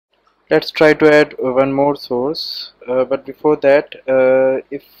Let's try to add one more source, but before that,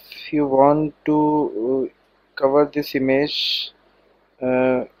 if you want to cover this image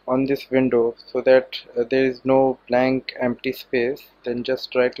on this window so that there is no blank empty space, then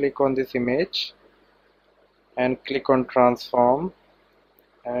just right click on this image and click on transform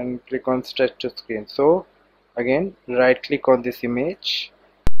and click on stretch to screen. So again, right click on this image,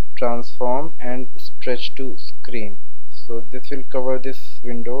 transform and stretch to screen. So this will cover this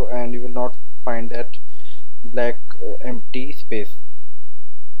window and you will not find that black empty space.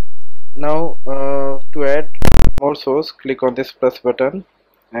 Now to add more source, click on this plus button,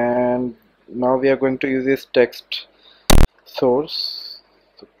 and now we are going to use this text source.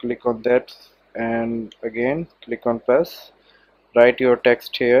 So click on that and again click on plus, write your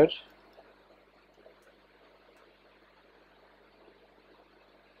text here.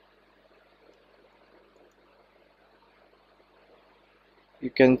 You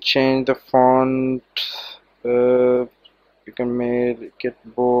can change the font, you can make it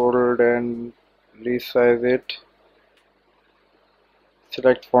bold and resize it.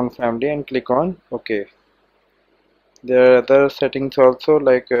 Select font family and click on OK. There are other settings also,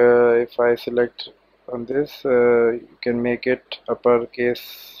 like if I select on this, you can make it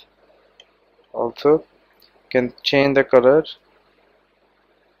uppercase also. You can change the color,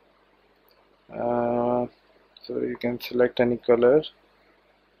 so you can select any color,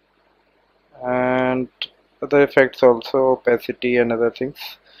 and other effects also, opacity and other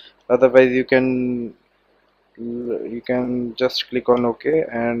things. Otherwise you can just click on OK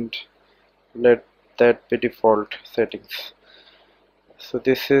and let that be default settings. So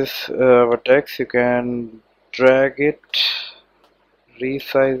this is our text. You can drag it,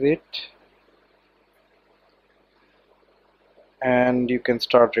 resize it, and you can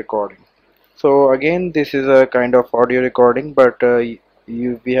start recording. So again, this is a kind of audio recording, but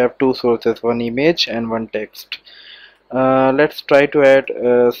we have two sources, one image and one text. Let's try to add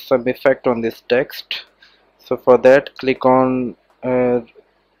some effect on this text. So for that, click on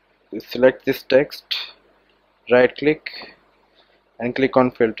select this text, right click and click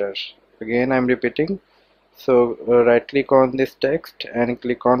on filter. Again I'm repeating, so right click on this text and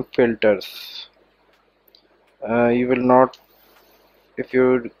click on filters. You will not, if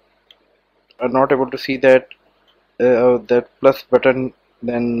you are not able to see that that plus button,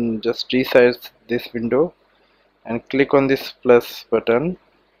 then just resize this window and click on this plus button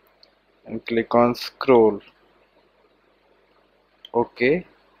and click on scroll. OK.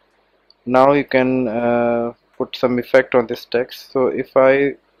 Now you can put some effect on this text. So if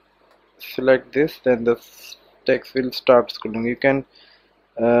I select this, then the text will start scrolling. You can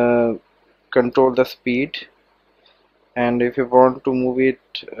control the speed, and if you want to move it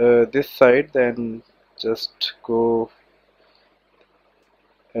this side, then just go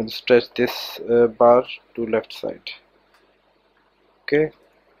and stretch this bar to left side. Okay,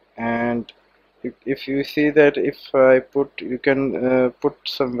 and if you see that if I put, you can put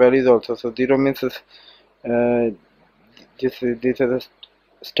some values also. So 0 means this is a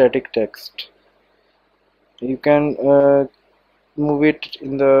static text. You can move it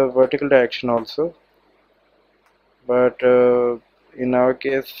in the vertical direction also, but in our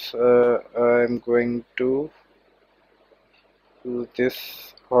case I'm going to do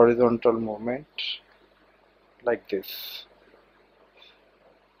this horizontal movement like this.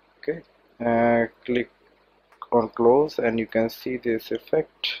 Okay, click on close and you can see this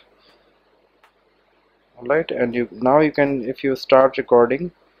effect. Alright, and now you can, if you start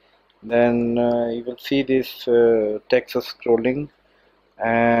recording, then you will see this text scrolling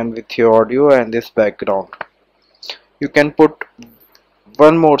and with your audio and this background. You can put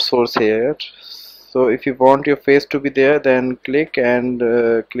one more source here. So if you want your face to be there, then click and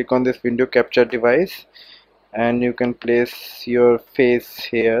click on this window capture device, and you can place your face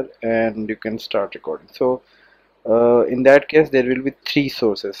here and you can start recording. So in that case there will be three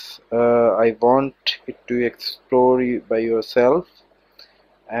sources. I want it to explore by yourself,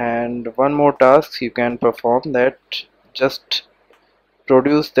 and one more task you can perform, that just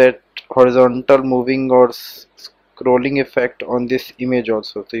produce that horizontal moving or scrolling effect on this image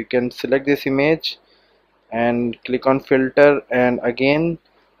also. So you can select this image and click on filter, and again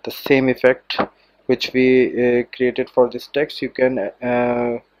the same effect which we created for this text, you can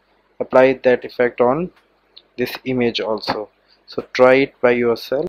apply that effect on this image also. So try it by yourself.